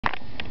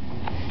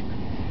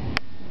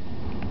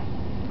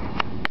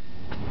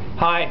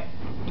Hi,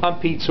 I'm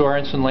Pete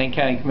Sorenson, Lane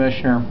County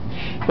Commissioner.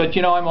 But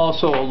you know, I'm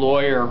also a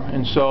lawyer,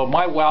 and so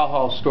my Wow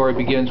Hall story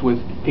begins with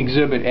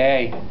Exhibit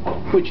A,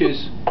 which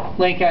is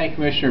Lane County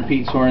Commissioner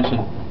Pete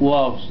Sorenson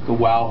loves the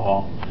Wow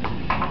Hall.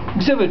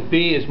 Exhibit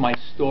B is my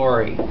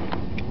story,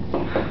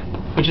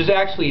 which is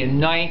actually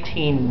in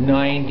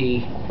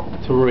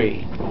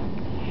 1993.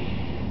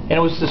 And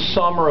it was the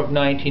summer of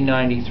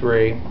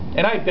 1993.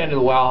 And I'd been to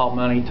the Wow Hall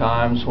many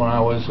times when I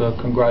was a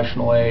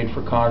congressional aide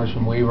for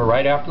Congressman Weaver,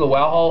 right after the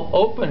Wow Hall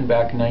opened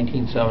back in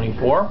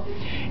 1974.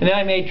 And then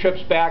I made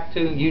trips back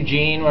to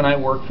Eugene when I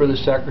worked for the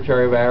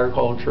Secretary of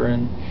Agriculture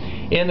and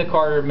in the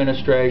Carter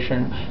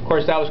administration. Of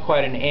course, that was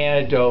quite an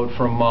anecdote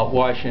from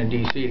Washington,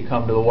 D.C. to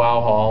come to the Wow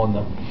Hall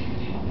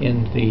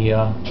in the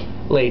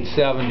late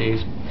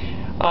 70s.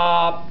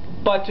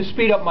 But to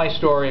speed up my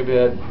story a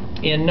bit,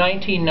 in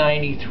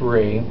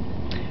 1993,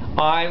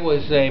 I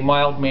was a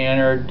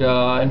mild-mannered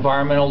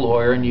environmental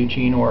lawyer in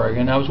Eugene,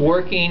 Oregon. I was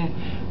working,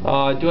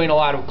 doing a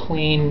lot of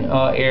clean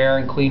air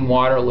and clean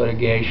water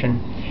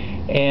litigation.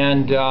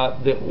 And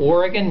the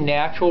Oregon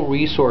Natural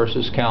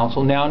Resources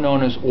Council, now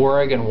known as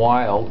Oregon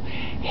Wild,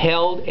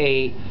 held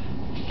a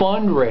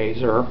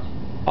fundraiser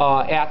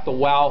at the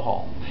Wow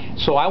Hall.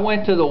 So I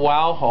went to the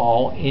Wow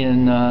Hall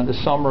in the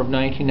summer of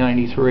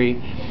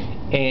 1993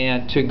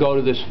 and to go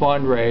to this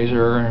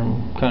fundraiser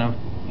and kind of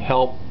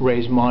help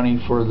raise money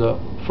for the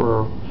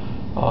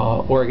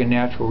Oregon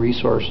Natural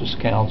Resources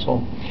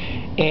Council.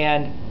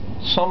 And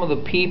some of the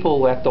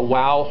people at the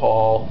Wow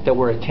Hall that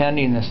were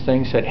attending this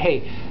thing said,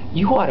 hey,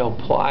 you ought to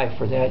apply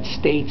for that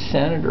state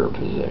senator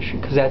position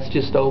because that's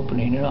just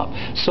opening it up.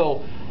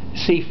 So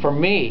see, for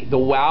me, the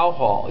Wow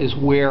Hall is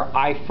where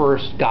I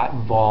first got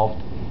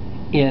involved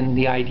in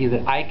the idea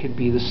that I could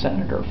be the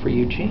senator for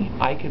Eugene.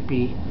 I could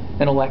be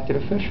an elected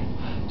official.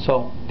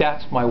 So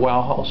that's my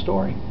Wow Hall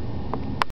story.